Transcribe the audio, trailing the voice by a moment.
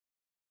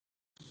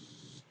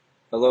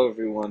Hello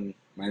everyone,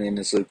 my name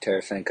is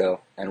Lukas Terefenko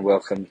and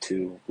welcome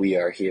to We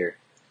Are Here.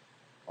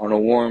 On a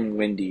warm,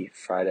 windy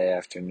Friday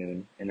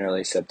afternoon in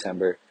early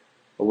September,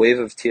 a wave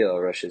of teal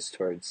rushes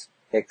towards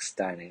Hicks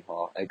Dining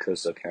Hall at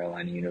Coastal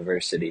Carolina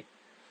University.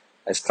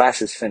 As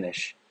classes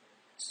finish,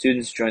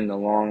 students join the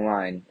long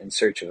line in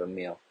search of a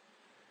meal.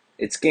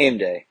 It's game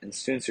day and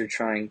students are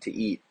trying to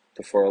eat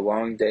before a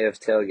long day of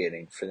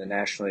tailgating for the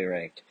nationally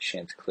ranked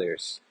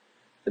Chanticleers.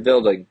 The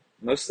building,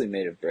 mostly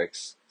made of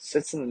bricks,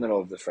 sits in the middle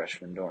of the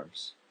freshman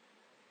dorms.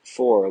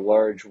 Four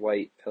large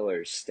white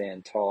pillars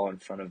stand tall in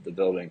front of the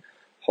building,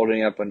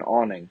 holding up an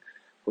awning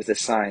with a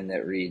sign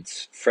that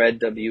reads, Fred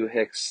W.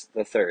 Hicks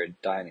III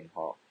Dining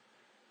Hall.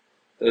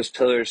 Those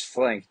pillars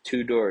flank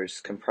two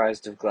doors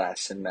comprised of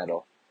glass and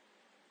metal.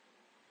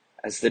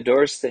 As the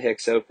doors to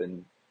Hicks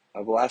open,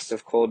 a blast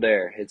of cold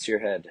air hits your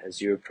head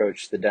as you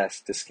approach the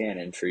desk to scan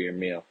in for your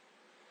meal.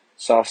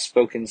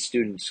 Soft-spoken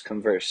students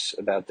converse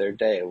about their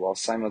day while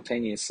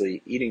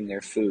simultaneously eating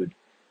their food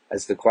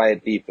as the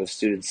quiet beep of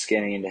students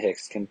scanning into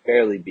Hicks can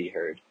barely be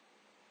heard.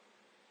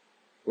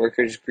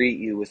 Workers greet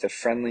you with a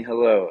friendly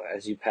hello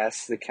as you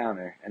pass the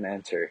counter and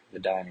enter the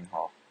dining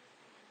hall.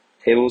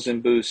 Tables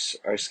and booths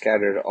are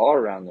scattered all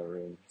around the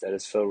room that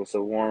is filled with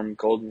a warm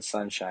golden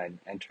sunshine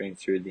entering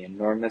through the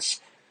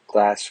enormous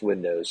glass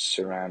windows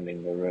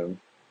surrounding the room.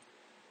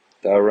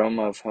 The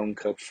aroma of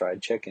home-cooked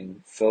fried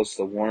chicken fills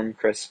the warm,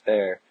 crisp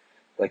air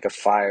like a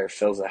fire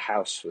fills a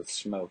house with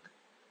smoke.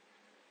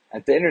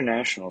 At the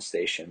international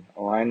station,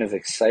 a line of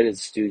excited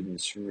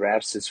students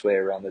wraps its way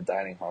around the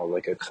dining hall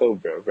like a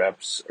cobra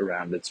wraps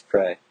around its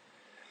prey,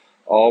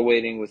 all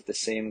waiting with the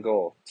same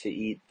goal, to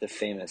eat the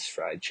famous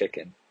fried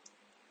chicken.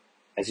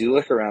 As you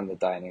look around the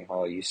dining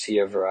hall, you see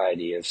a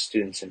variety of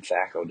students and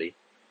faculty.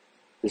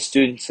 The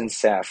students and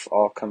staff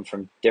all come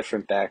from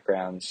different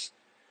backgrounds,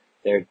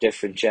 their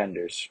different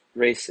genders,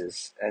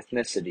 races,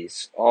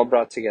 ethnicities, all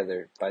brought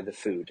together by the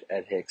food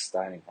at Hicks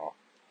Dining Hall.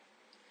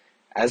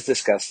 As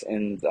discussed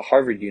in the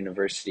Harvard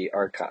University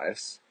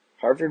archives,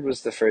 Harvard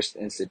was the first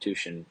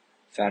institution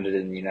founded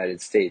in the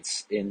United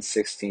States in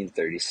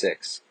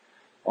 1636.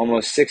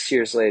 Almost 6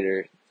 years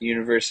later, the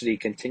university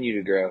continued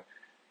to grow,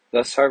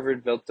 thus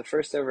Harvard built the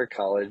first ever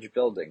college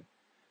building.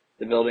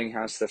 The building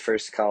housed the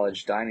first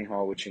college dining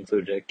hall, which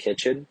included a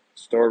kitchen,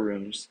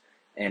 storerooms,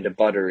 and a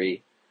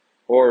buttery,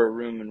 or a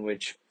room in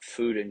which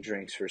food and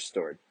drinks were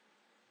stored.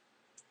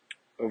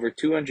 Over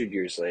 200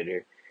 years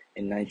later,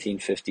 in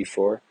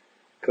 1954,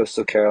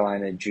 Coastal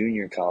Carolina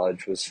Junior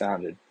College was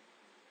founded.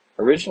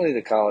 Originally,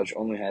 the college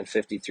only had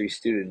 53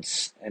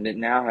 students, and it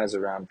now has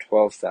around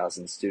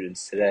 12,000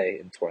 students today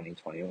in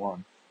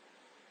 2021.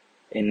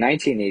 In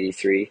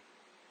 1983,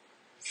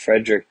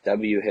 Frederick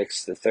W.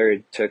 Hicks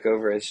III took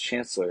over as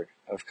Chancellor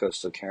of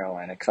Coastal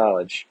Carolina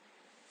College.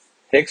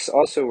 Hicks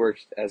also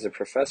worked as a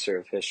professor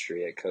of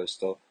history at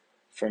Coastal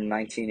from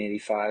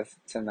 1985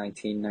 to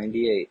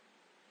 1998.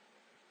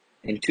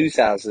 In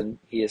 2000,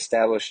 he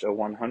established a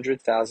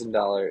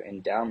 $100,000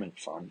 endowment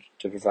fund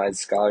to provide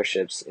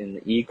scholarships in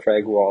the E.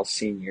 Craig Wall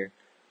Sr.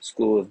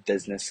 School of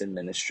Business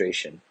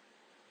Administration.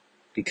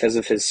 Because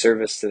of his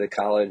service to the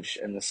college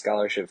and the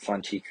scholarship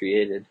fund he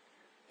created,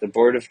 the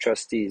Board of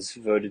Trustees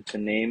voted to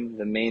name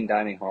the main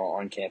dining hall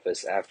on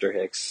campus after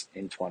Hicks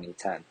in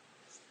 2010.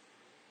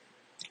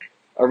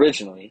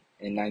 Originally,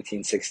 in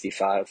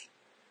 1965,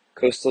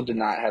 Coastal did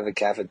not have a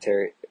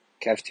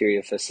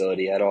cafeteria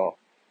facility at all,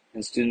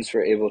 and students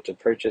were able to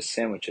purchase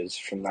sandwiches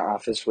from the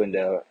office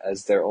window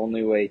as their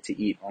only way to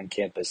eat on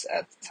campus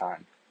at the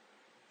time.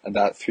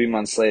 About 3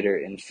 months later,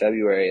 in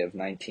February of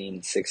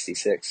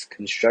 1966,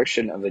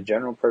 construction of a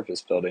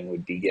general-purpose building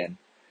would begin.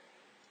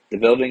 The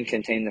building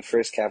contained the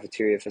first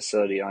cafeteria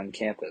facility on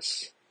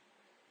campus.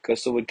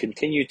 Coastal would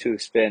continue to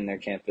expand their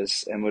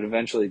campus and would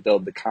eventually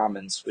build the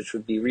Commons, which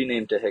would be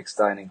renamed to Hicks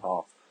Dining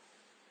Hall.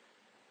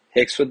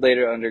 Hicks would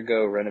later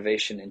undergo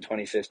renovation in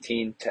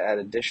 2015 to add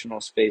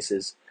additional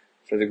spaces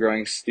for the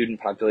growing student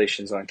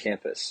populations on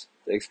campus.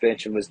 The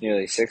expansion was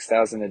nearly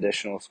 6,000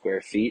 additional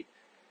square feet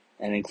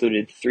and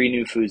included 3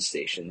 new food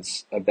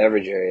stations, a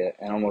beverage area,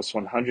 and almost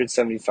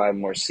 175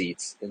 more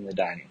seats in the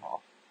dining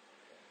hall.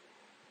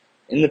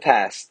 In the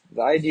past,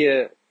 the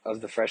idea of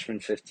the freshman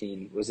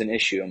 15 was an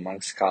issue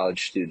amongst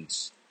college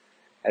students.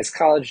 As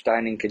college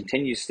dining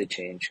continues to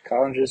change,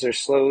 colleges are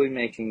slowly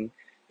making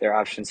their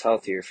options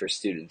healthier for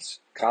students.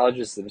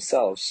 Colleges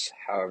themselves,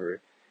 however,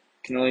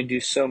 can only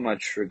do so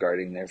much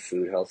regarding their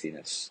food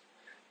healthiness.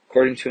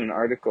 According to an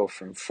article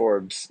from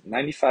Forbes,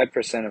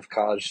 95% of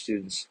college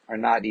students are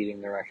not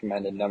eating the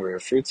recommended number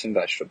of fruits and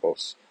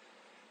vegetables.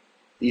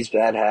 These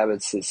bad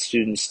habits that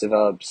students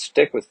develop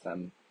stick with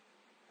them,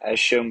 as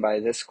shown by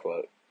this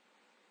quote.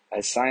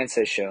 As science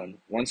has shown,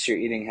 once your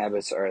eating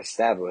habits are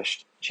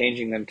established,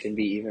 changing them can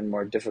be even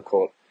more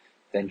difficult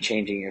than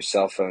changing your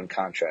cell phone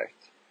contract.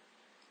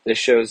 This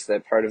shows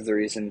that part of the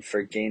reason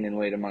for gain in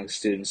weight among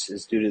students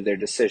is due to their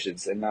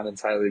decisions and not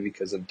entirely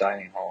because of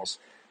dining halls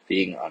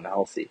being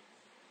unhealthy.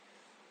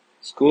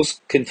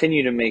 Schools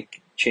continue to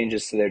make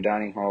changes to their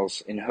dining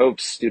halls in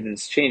hopes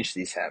students change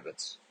these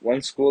habits.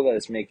 One school that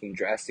is making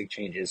drastic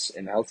changes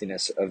in the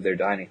healthiness of their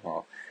dining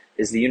hall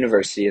is the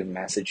University of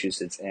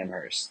Massachusetts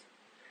Amherst.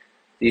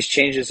 These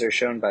changes are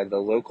shown by the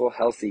local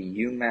Healthy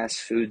UMass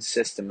Food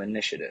System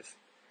initiative.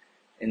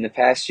 In the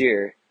past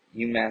year,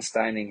 UMass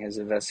Dining has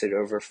invested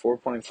over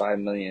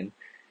 $4.5 million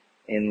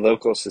in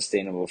local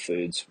sustainable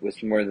foods,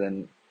 with more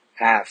than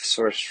half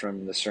sourced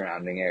from the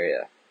surrounding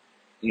area.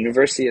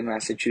 University of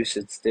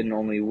Massachusetts didn't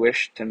only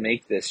wish to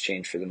make this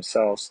change for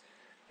themselves,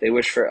 they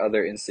wish for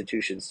other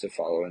institutions to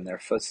follow in their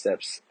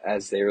footsteps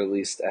as they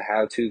released a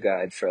how-to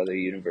guide for other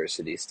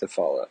universities to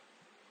follow.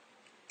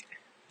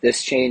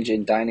 This change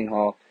in dining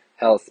hall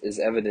health is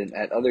evident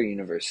at other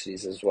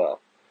universities as well.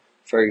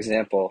 For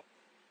example,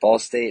 Ball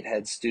State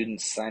had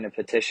students sign a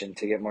petition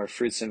to get more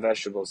fruits and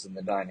vegetables in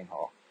the dining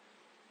hall.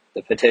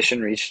 The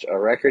petition reached a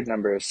record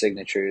number of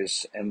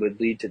signatures and would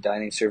lead to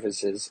dining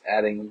services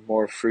adding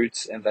more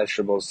fruits and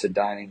vegetables to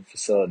dining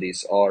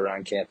facilities all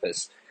around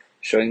campus,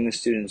 showing the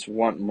students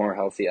want more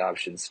healthy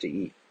options to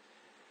eat.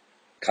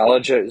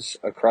 Colleges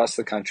across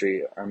the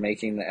country are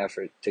making the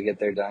effort to get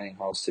their dining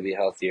halls to be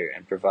healthier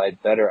and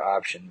provide better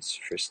options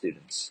for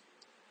students.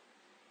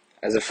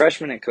 As a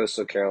freshman at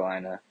Coastal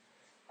Carolina,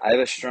 I have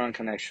a strong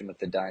connection with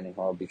the dining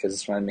hall because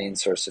it's my main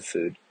source of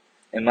food.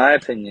 In my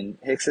opinion,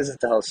 Hicks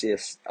isn't the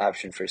healthiest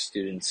option for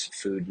students'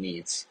 food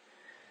needs.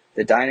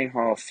 The dining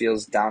hall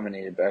feels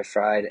dominated by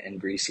fried and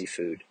greasy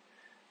food,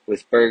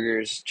 with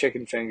burgers,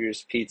 chicken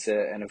fingers,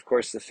 pizza, and of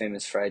course the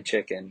famous fried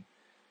chicken.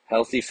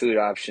 Healthy food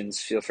options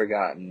feel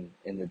forgotten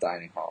in the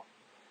dining hall.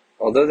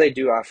 Although they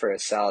do offer a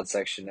salad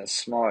section, a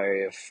small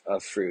area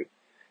of fruit,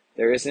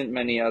 there isn't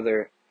many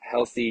other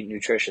healthy,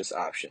 nutritious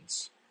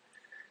options.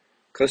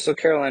 Coastal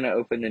Carolina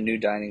opened a new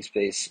dining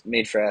space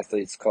made for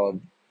athletes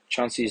called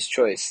Chauncey's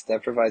Choice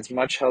that provides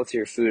much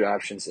healthier food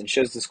options and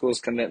shows the school's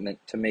commitment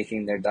to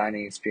making their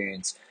dining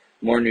experience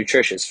more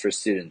nutritious for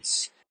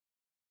students.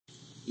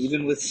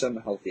 Even with some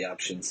healthy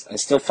options, I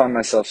still find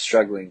myself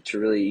struggling to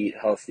really eat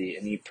healthy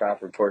and eat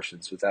proper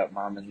portions without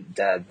mom and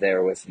dad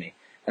there with me,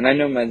 and I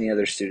know many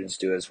other students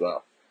do as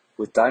well.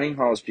 With dining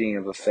halls being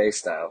a buffet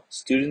style,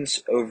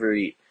 students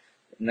overeat,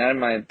 and that in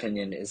my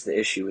opinion is the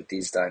issue with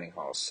these dining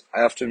halls.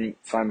 I often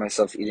find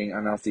myself eating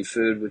unhealthy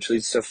food, which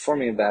leads to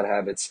forming bad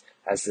habits,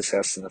 as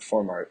discussed in the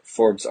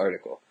Forbes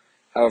article.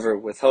 However,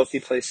 with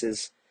healthy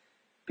places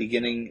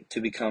beginning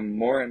to become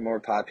more and more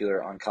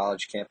popular on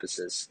college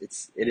campuses,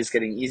 it is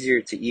getting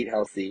easier to eat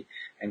healthy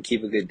and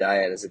keep a good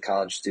diet as a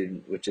college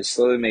student, which is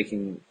slowly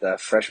making the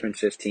freshman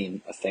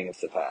 15 a thing of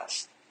the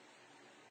past.